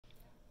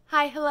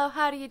Hi, hello,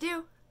 how do you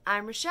do?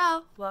 I'm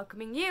Rochelle,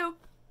 welcoming you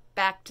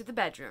back to the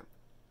bedroom.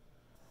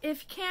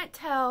 If you can't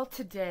tell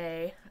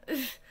today,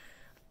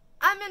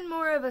 I'm in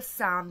more of a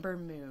somber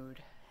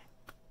mood.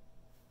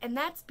 And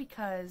that's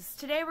because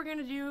today we're going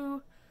to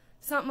do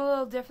something a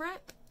little different,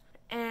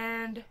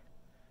 and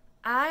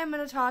I'm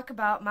going to talk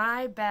about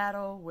my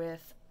battle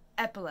with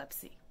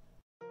epilepsy.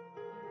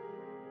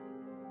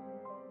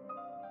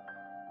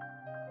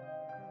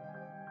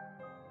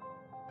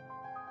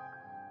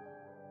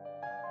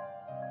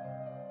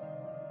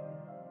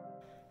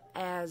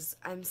 As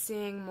I'm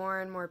seeing more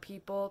and more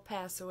people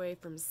pass away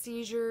from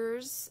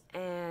seizures,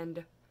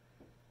 and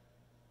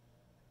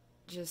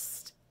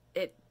just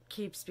it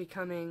keeps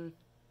becoming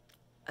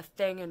a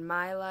thing in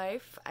my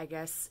life, I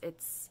guess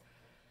it's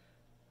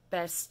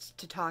best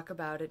to talk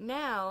about it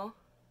now,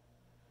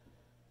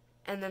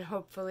 and then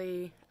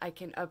hopefully I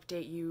can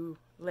update you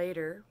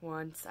later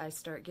once I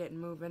start getting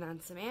moving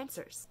on some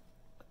answers.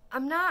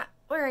 I'm not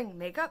wearing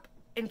makeup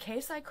in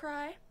case I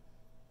cry.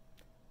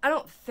 I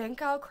don't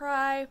think I'll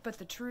cry, but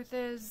the truth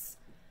is,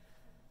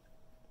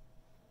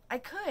 I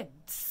could.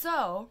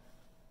 So,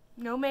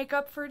 no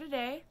makeup for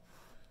today.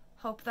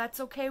 Hope that's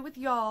okay with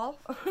y'all.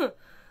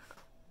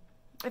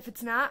 If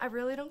it's not, I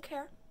really don't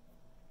care.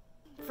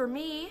 For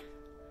me,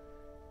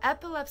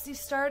 epilepsy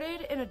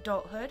started in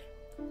adulthood.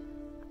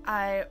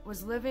 I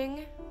was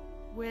living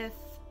with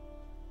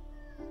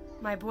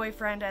my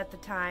boyfriend at the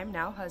time,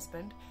 now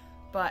husband,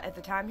 but at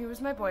the time he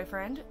was my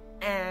boyfriend,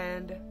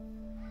 and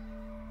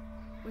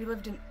we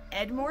lived in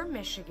Edmore,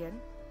 Michigan.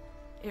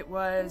 It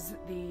was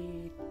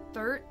the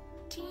 13th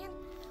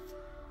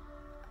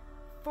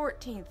or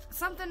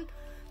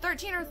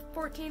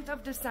 14th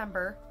of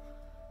December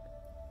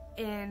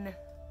in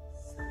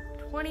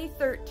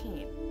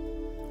 2013.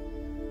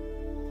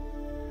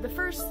 The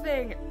first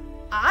thing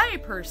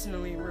I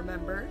personally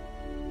remember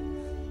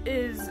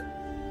is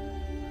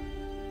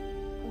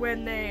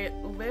when they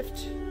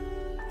lift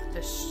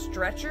the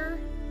stretcher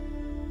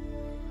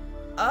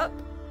up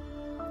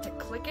to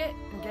click it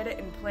and get it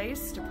in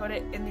place to put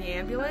it in the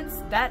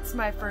ambulance. That's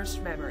my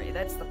first memory.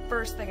 That's the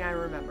first thing I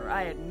remember.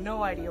 I had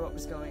no idea what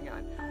was going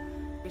on.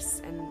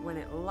 And when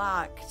it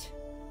locked,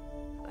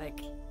 like,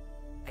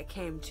 I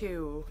came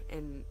to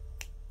and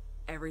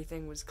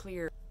everything was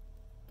clear.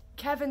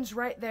 Kevin's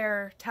right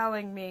there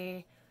telling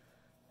me,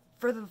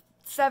 for the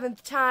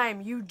 7th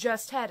time, you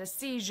just had a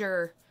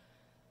seizure.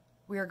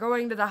 We are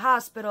going to the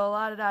hospital,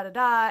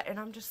 la-da-da-da-da. And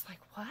I'm just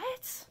like,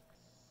 what?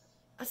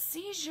 A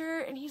seizure?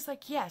 And he's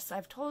like, yes,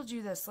 I've told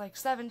you this like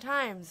 7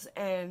 times,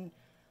 and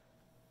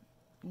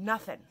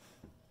nothing.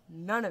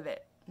 None of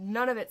it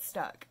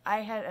stuck. I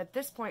had at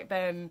this point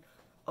been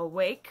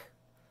awake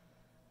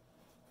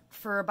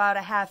for about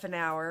a half an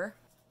hour,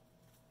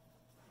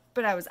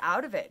 but I was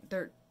out of it.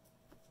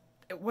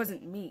 It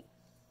wasn't me.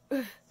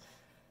 But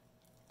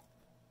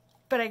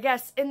I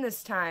guess in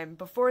this time,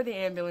 before the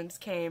ambulance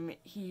came,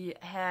 he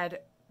had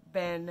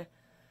been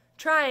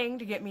trying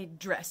to get me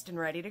dressed and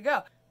ready to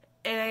go.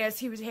 And I guess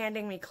he was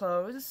handing me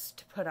clothes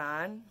to put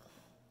on,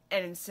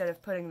 and instead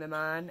of putting them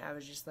on, I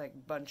was just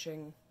like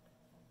bunching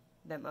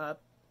them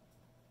up,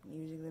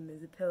 using them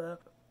as a pillow.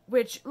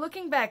 Which,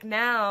 looking back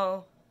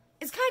now,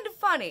 is kind of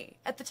funny.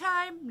 At the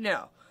time,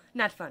 no,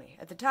 not funny.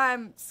 At the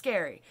time,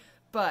 scary.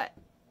 But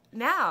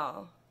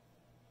now,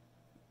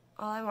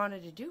 all I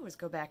wanted to do was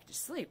go back to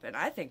sleep, and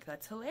I think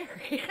that's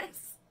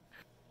hilarious.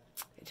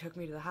 They took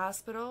me to the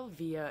hospital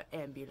via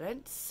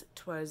ambulance.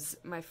 'Twas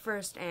my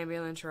first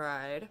ambulance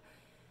ride.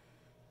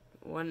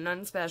 Wasn't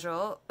none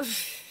special.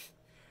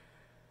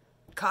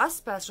 Cost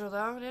special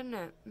though, didn't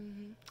it?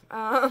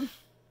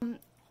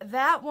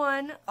 That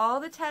one, all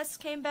the tests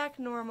came back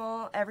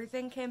normal,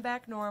 everything came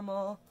back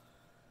normal.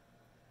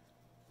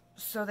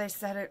 So they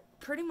said it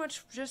pretty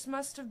much just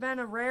must have been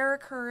a rare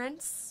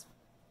occurrence.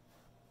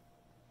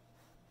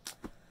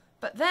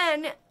 But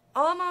then,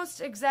 almost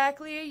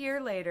exactly a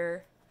year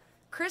later,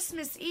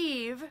 Christmas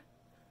Eve,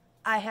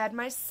 I had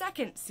my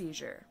second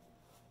seizure.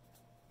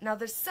 Now,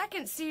 the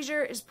second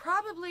seizure is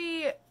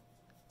probably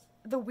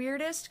the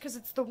weirdest because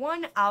it's the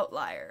one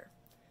outlier.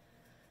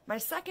 My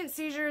second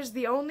seizure is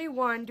the only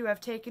one to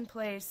have taken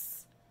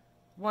place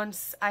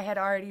once I had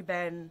already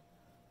been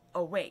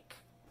awake.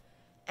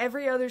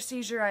 Every other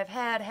seizure I've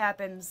had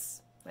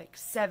happens like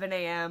 7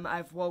 a.m.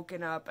 I've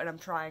woken up and I'm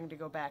trying to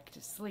go back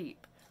to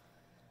sleep.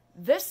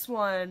 This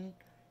one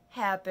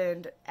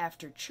happened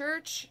after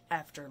church,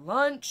 after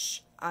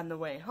lunch, on the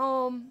way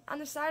home, on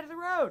the side of the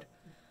road.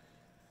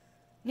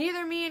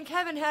 Neither me and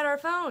Kevin had our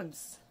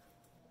phones.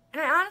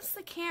 And I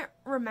honestly can't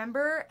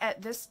remember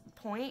at this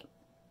point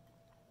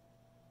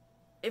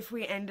if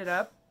we ended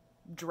up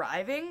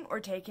driving or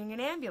taking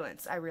an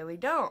ambulance. I really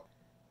don't.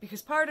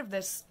 Because part of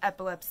this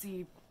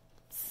epilepsy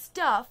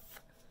stuff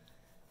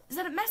is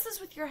that it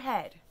messes with your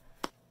head.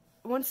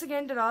 Once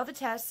again, did all the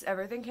tests,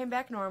 everything came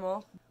back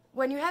normal.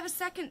 When you have a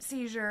second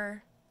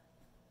seizure,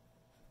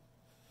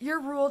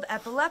 you're ruled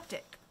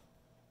epileptic.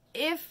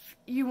 If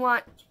you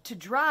want to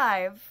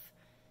drive,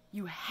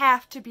 you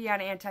have to be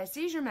on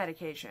anti-seizure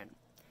medication.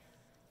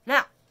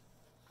 Now,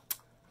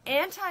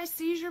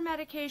 anti-seizure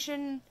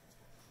medication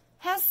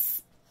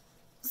has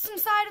some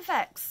side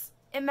effects.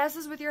 It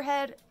messes with your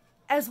head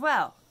as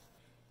well.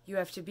 You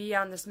have to be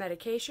on this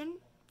medication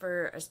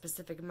for a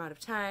specific amount of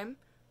time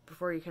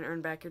before you can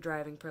earn back your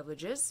driving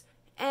privileges,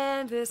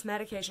 and this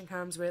medication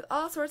comes with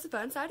all sorts of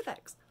fun side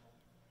effects.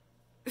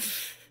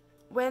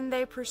 When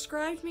they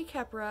prescribed me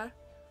Keppra,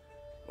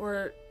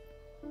 or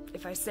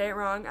if I say it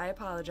wrong, I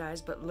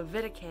apologize, but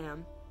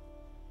Leviticam,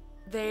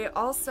 they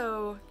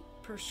also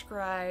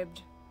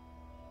prescribed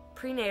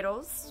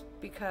prenatals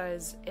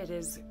because it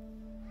is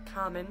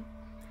common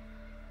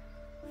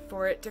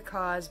for it to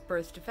cause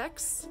birth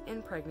defects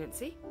in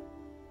pregnancy.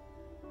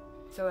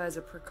 So as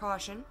a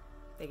precaution,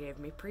 they gave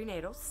me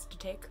prenatals to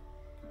take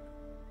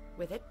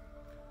with it,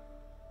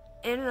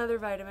 and another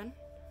vitamin.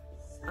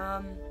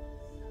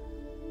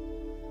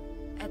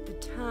 At the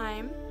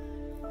time,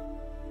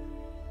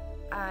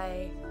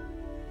 I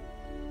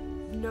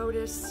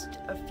noticed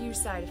a few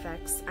side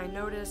effects. I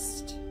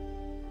noticed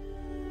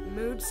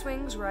mood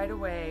swings right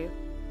away,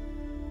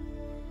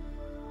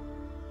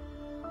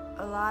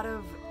 a lot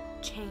of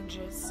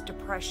changes,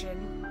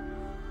 depression,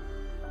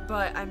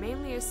 but I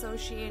mainly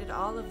associated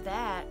all of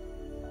that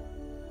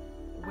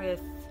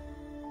with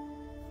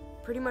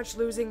pretty much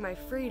losing my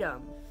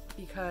freedom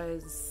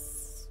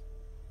because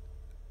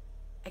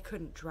I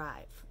couldn't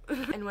drive.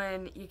 And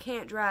when you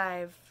can't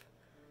drive,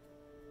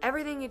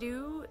 everything you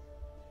do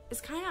is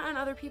kind of on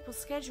other people's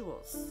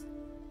schedules.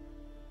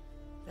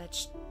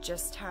 That's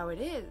just how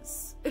it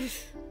is.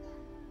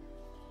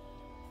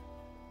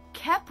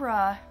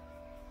 Keppra,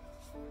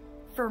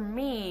 for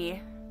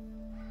me,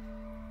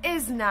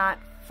 is not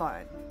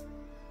fun.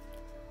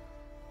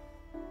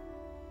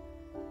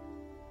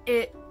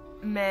 It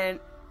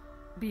meant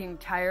being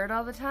tired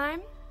all the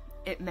time.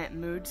 It meant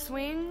mood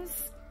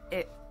swings.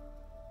 It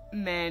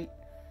meant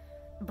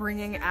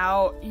bringing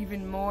out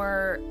even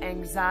more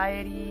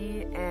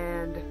anxiety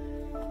and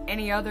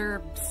any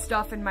other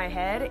stuff in my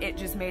head. It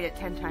just made it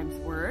 10 times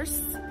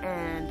worse,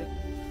 and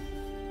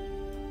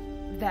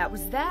that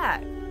was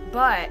that.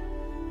 But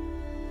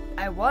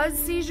I was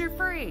seizure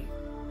free.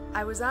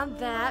 I was on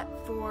that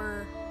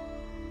for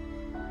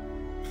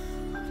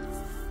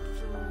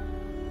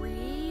 3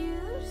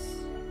 years,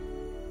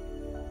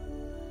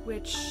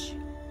 which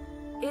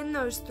in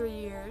those 3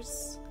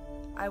 years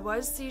I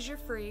was seizure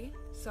free.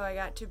 So I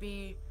got to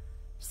be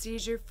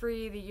seizure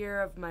free the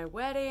year of my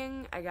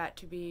wedding. I got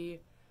to be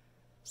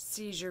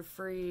seizure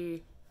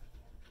free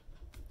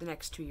the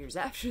next 2 years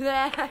after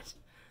that.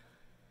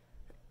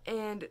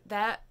 And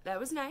that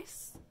was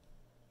nice.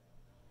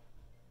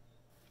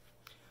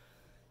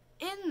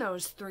 In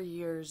those 3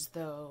 years,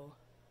 though,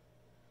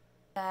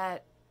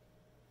 that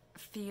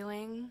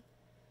feeling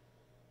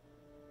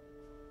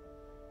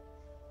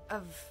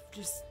of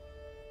just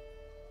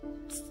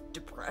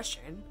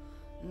depression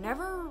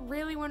never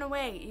really went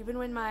away. Even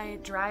when my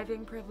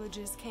driving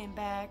privileges came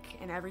back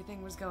and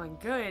everything was going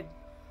good,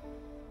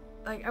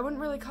 like, I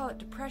wouldn't really call it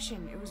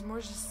depression. It was more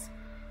just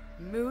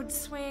mood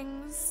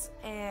swings,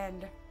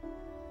 and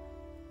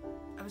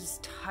I was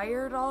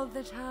tired all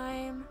the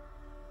time,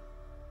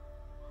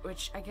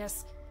 which I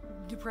guess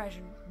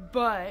depression,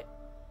 but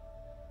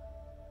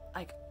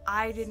like,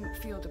 I didn't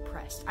feel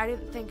depressed. I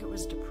didn't think it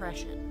was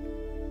depression,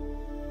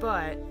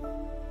 but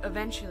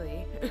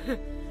eventually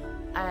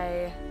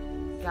I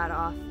got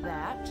off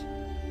that,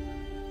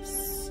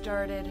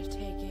 started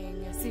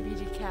taking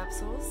CBD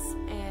capsules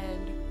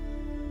and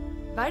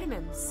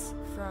vitamins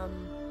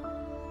from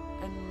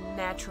a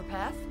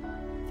naturopath.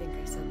 I think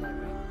I said that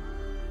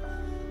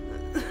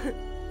right.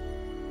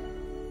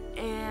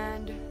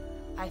 And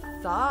I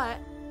thought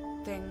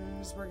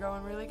things were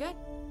going really good.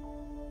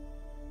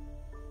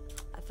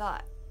 I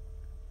thought.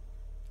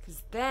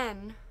 Because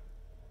then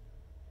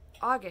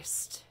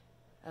August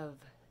of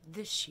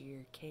this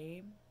year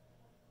came,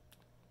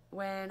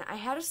 when I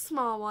had a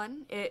small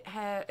one.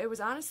 It was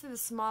honestly the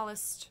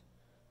smallest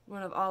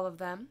one of all of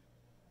them.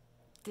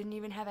 Didn't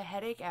even have a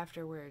headache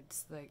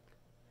afterwards. Like,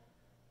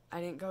 I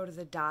didn't go to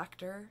the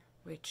doctor,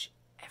 which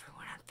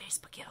everyone on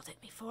Facebook yelled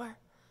at me for.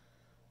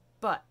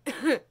 But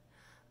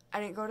I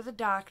didn't go to the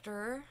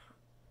doctor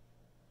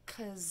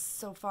because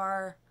so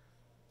far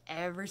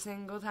every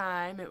single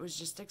time it was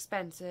just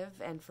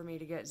expensive, and for me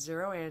to get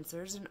 0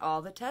 answers and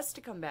all the tests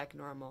to come back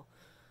normal.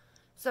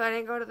 So I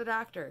didn't go to the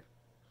doctor.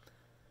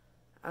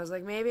 I was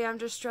like, maybe I'm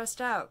just stressed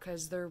out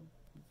because there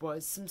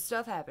was some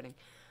stuff happening.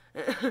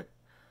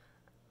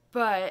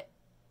 But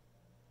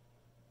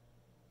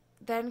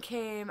then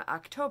came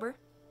October,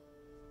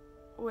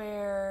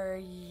 where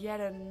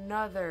yet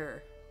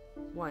another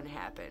one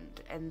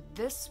happened. And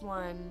this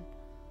one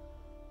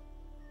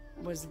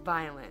was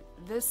violent.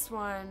 This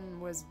one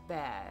was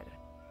bad.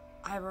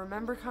 I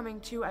remember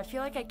coming to, I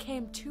feel like I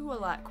came to a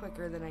lot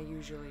quicker than I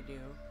usually do.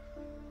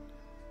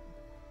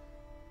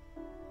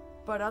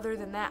 But other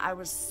than that, I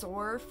was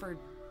sore for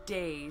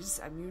days.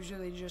 I'm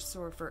usually just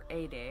sore for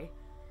a day.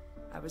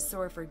 I was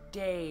sore for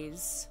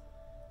days.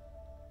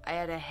 I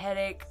had a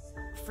headache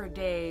for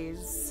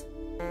days.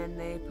 And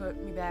they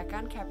put me back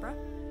on Keppra.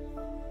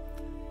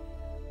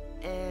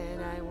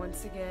 And I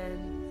once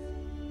again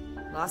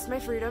lost my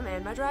freedom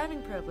and my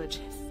driving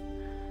privileges.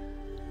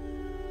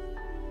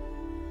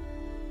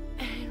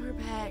 And we're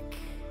back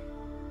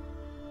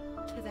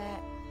to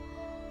that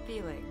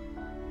feeling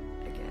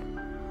again.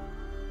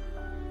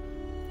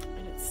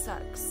 And it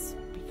sucks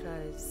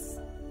because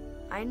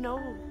I know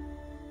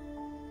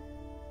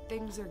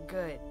things are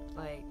good.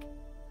 Like,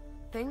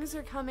 things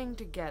are coming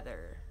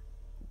together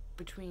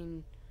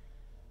between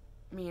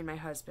me and my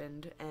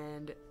husband,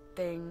 and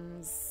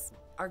things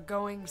are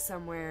going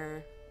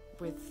somewhere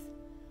with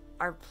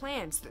our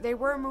plans. They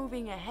were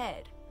moving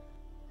ahead.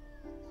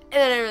 And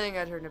then everything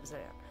got turned upside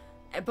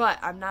down. But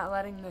I'm not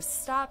letting this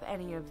stop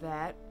any of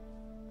that,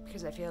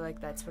 because I feel like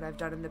that's what I've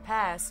done in the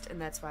past,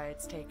 and that's why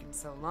it's taken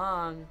so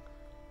long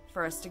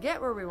for us to get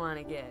where we want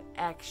to get.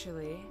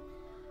 Actually,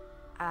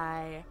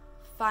 I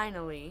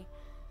finally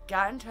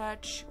got in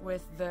touch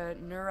with the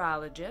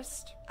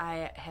neurologist.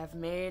 I have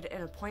made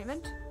an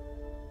appointment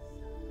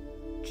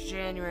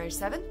January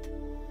 7th.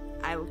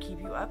 I will keep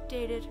you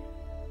updated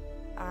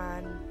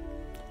on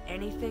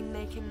anything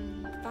they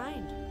can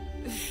find.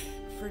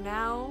 For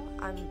now,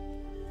 I'm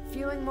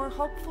feeling more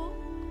hopeful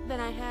than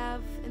I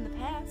have in the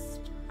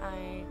past.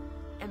 I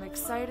am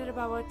excited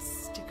about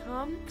what's to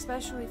come,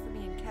 especially for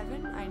me and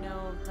Kevin. I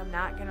know I'm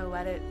not going to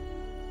let it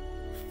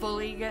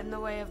fully get in the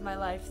way of my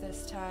life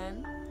this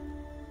time.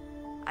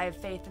 I have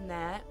faith in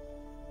that.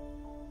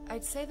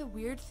 I'd say the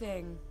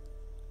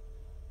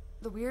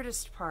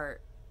weirdest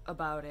part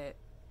about it,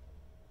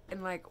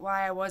 and like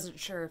why I wasn't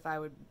sure if I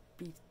would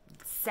be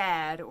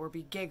sad or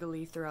be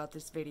giggly throughout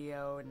this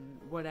video and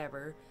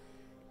whatever,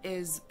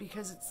 is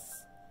because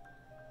it's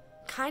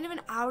kind of an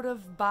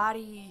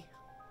out-of-body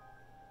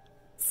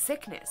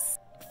sickness.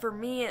 For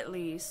me, at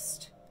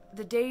least,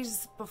 the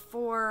days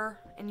before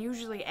and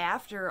usually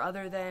after,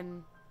 other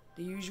than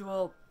the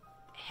usual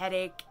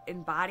headache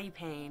and body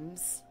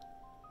pains,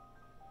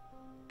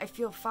 I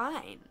feel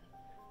fine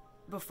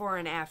before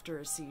and after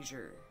a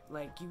seizure.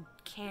 Like, you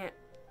can't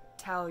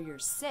tell you're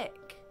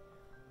sick.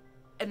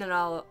 And then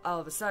all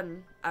of a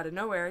sudden, out of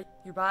nowhere,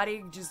 your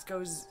body just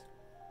goes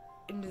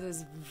into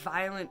this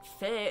violent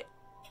fit,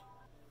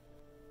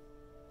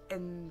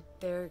 and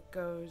there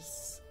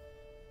goes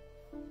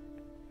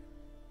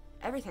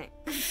everything.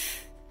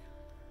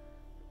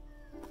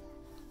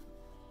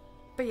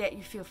 But yet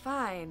you feel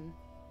fine.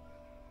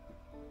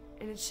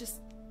 And it's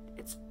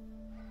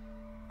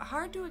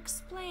hard to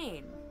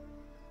explain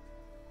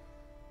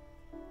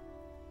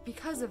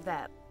because of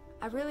that.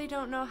 I really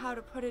don't know how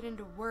to put it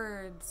into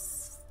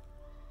words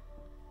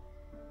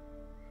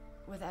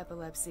with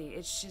epilepsy.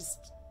 It's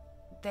just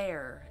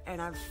there,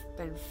 and I've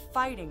been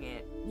fighting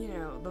it. You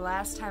know, the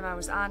last time I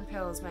was on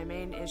pills, my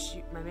main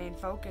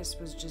focus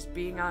was just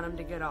being on them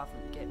to get off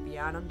them, be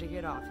on them to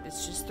get off.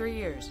 It's just 3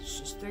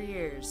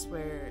 years,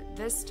 where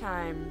this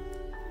time,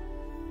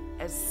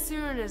 as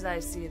soon as I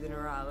see the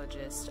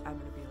neurologist, I'm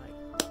gonna be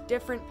like,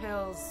 different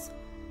pills,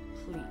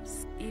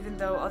 please. Even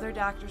though other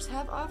doctors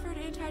have offered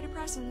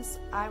antidepressants,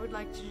 I would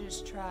like to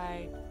just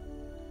try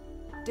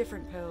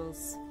different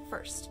pills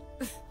first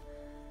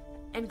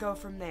and go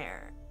from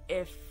there.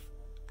 If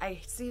I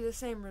see the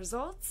same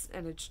results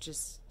and it's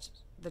just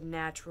the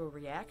natural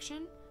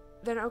reaction,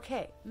 then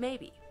okay,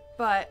 maybe.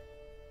 But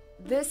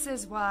this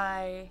is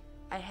why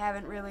I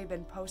haven't really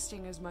been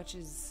posting as much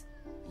as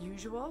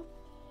usual,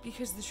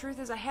 because the truth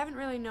is I haven't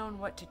really known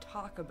what to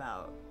talk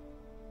about.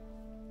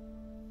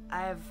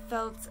 I have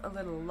felt a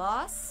little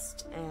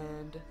lost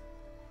and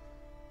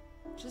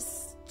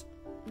just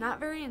not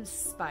very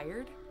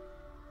inspired.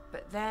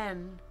 But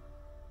then,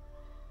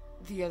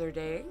 the other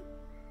day,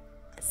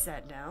 I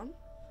sat down,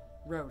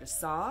 wrote a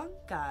song,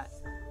 got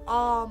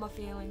all my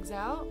feelings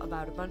out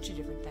about a bunch of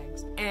different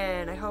things.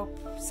 And I hope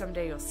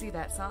someday you'll see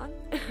that song.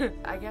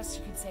 I guess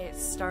you could say it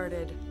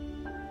started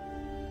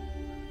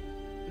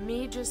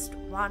me just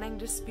wanting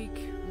to speak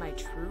my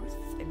truth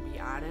and be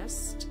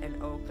honest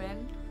and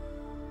open.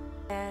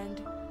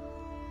 And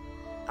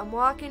I'm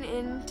walking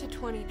into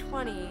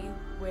 2020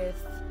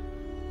 with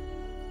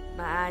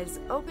my eyes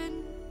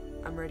open.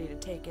 I'm ready to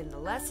take in the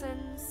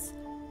lessons,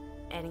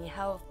 any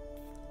health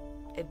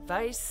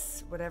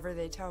advice, whatever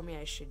they tell me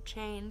I should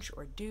change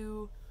or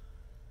do,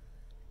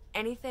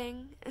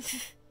 anything.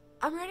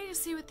 I'm ready to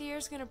see what the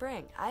year's gonna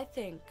bring. I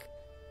think,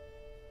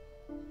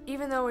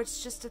 even though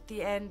it's just at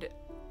the end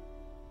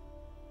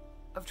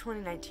of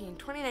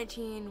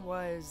 2019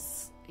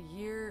 was a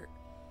year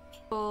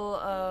full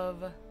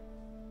of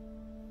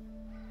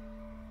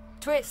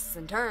twists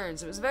and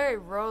turns. It was very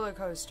roller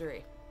coastery.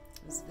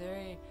 It was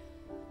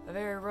a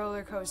very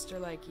roller coaster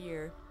like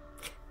year.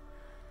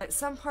 At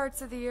some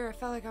parts of the year I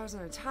felt like I was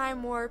in a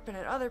time warp, and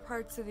at other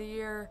parts of the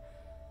year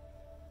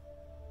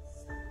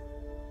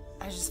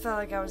I just felt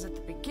like I was at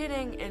the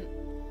beginning, and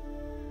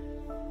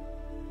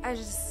I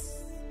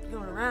just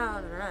going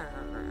around and around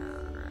and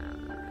around and around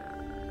and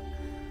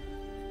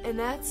around. And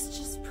that's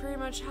just pretty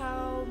much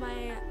how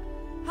my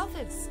health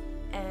is.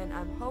 And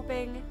I'm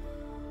hoping,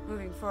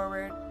 moving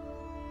forward,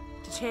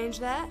 to change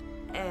that.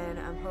 And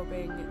I'm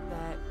hoping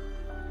that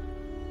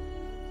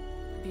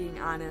being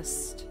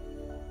honest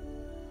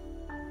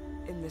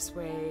in this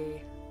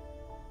way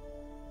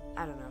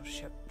I don't know,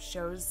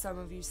 shows some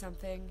of you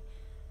something.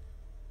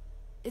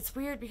 It's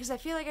weird because I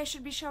feel like I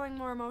should be showing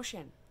more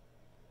emotion.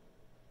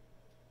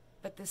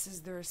 But this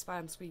is the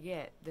response we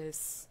get.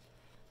 This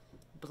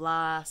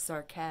blah,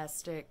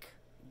 sarcastic,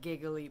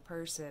 giggly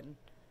person.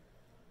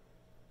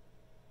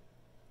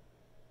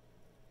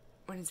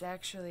 When it's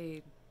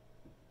actually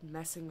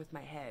messing with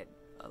my head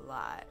a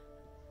lot.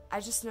 I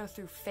just know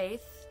through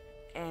faith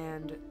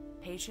and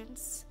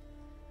patience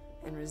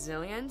and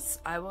resilience,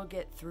 I will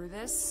get through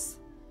this.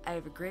 I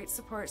have a great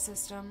support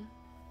system.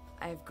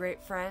 I have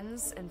great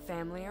friends and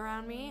family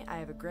around me. I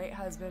have a great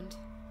husband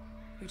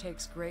who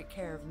takes great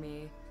care of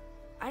me.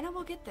 I know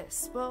we'll get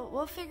this.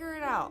 We'll figure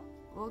it out.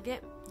 We'll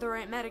get the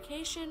right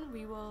medication.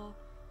 We will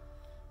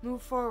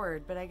move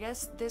forward. But I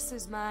guess this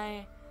is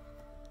my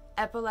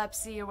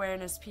epilepsy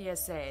awareness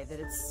PSA, that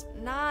it's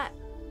not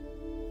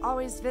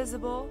always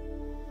visible,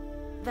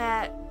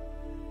 that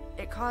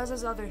it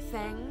causes other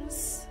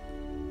things,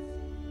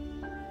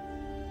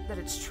 that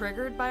it's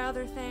triggered by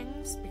other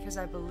things, because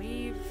I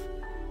believe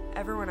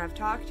everyone I've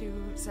talked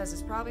to says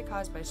it's probably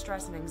caused by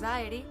stress and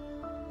anxiety,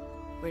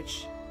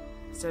 which,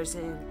 so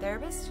saying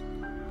therapist,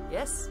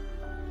 yes,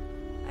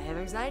 I have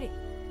anxiety.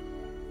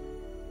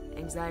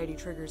 Anxiety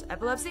triggers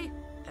epilepsy,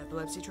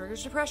 epilepsy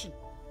triggers depression,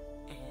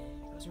 and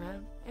it goes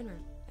round and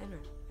round and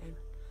round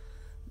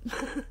and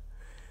round.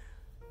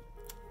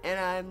 And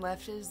I'm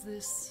left as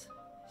this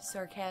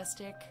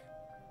sarcastic,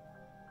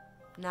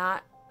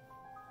 not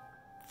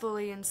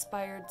fully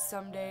inspired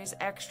some days,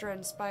 extra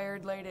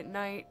inspired late at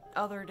night,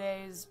 other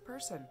days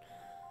person.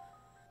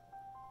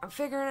 I'm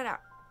figuring it out.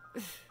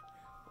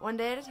 One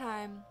day at a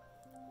time,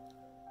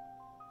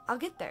 I'll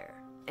get there.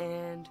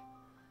 And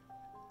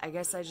I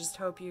guess I just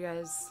hope you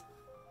guys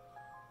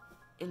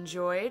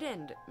enjoyed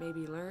and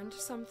maybe learned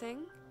something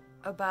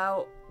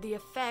about the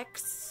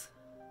effects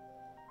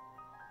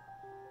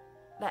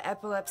that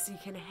epilepsy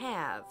can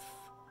have.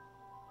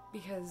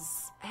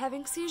 Because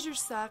having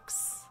seizures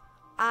sucks.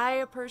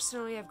 I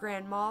personally have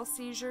grand mal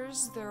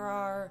seizures. There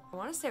are, I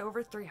want to say,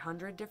 over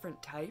 300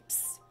 different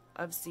types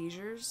of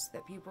seizures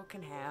that people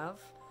can have.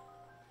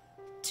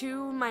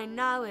 To my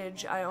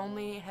knowledge, I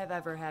only have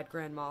ever had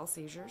grand mal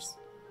seizures.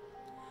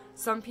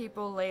 Some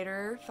people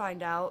later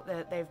find out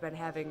that they've been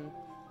having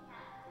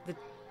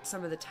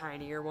some of the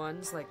tinier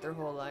ones like their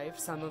whole life.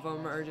 Some of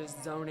them are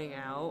just zoning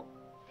out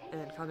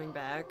and then coming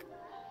back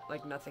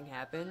like nothing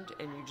happened,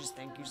 and you just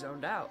think you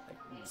zoned out.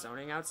 Like,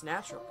 zoning out's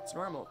natural. It's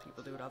normal.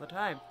 People do it all the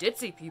time.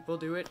 Ditzy people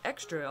do it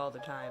extra all the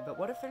time. But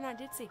what if they're not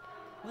ditzy?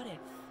 What if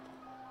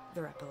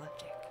they're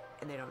epileptic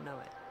and they don't know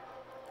it?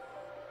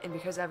 And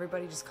because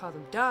everybody just called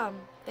them dumb,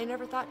 they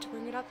never thought to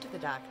bring it up to the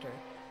doctor.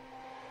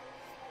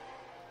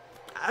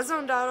 I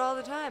zoned out all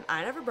the time.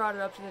 I never brought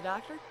it up to the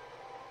doctor.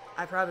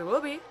 I probably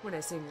will be when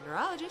I see the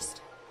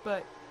neurologist,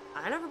 but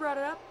I never brought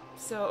it up.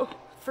 So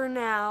for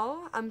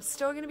now, I'm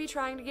still going to be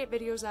trying to get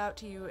videos out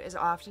to you as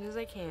often as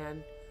I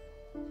can.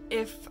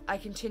 If I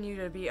continue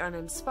to be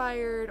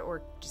uninspired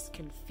or just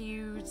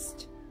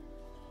confused,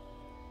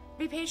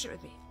 be patient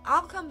with me.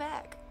 I'll come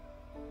back.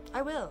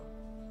 I will.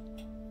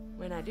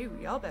 When I do,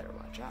 y'all better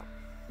watch out.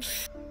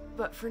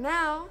 But for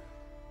now,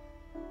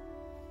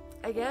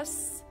 I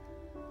guess,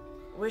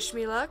 wish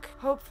me luck.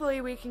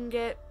 Hopefully we can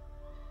get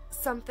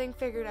something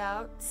figured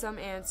out, some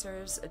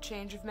answers, a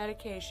change of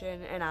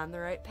medication, and on the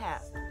right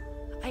path.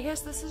 I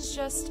guess this is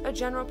just a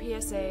general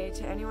PSA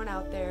to anyone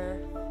out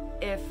there.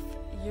 If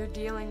you're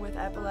dealing with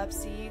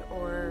epilepsy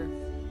or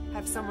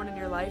have someone in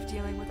your life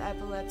dealing with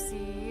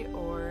epilepsy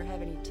or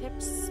have any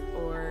tips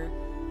or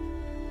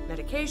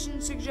medication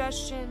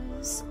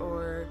suggestions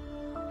or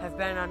have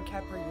been on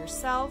Keppra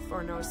yourself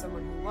or know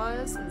someone who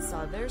was and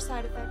saw their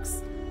side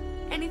effects,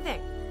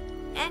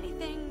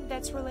 anything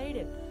that's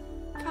related,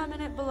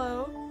 comment it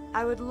below.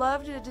 I would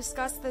love to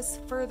discuss this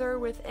further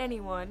with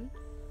anyone.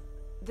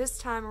 This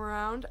time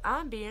around,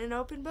 I'm being an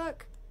open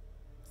book.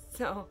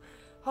 So,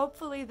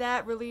 hopefully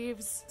that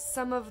relieves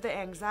some of the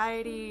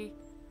anxiety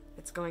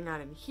that's going on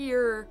in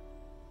here.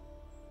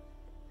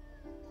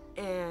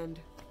 And,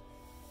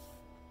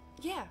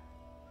 yeah.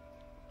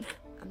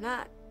 I'm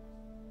not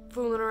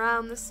fooling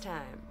around this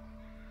time.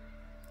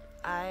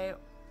 I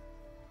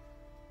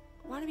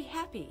want to be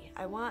happy.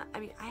 I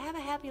have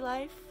a happy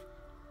life.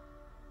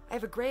 I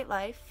have a great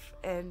life,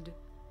 and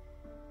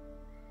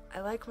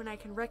I like when I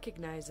can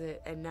recognize it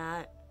and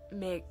not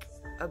make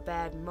a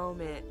bad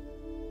moment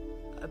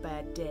a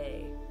bad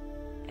day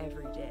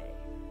every day,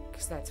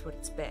 because that's what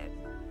it's been,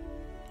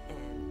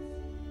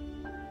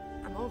 and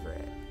I'm over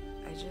it.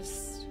 I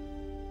just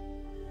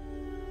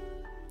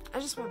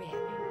want to be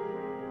happy.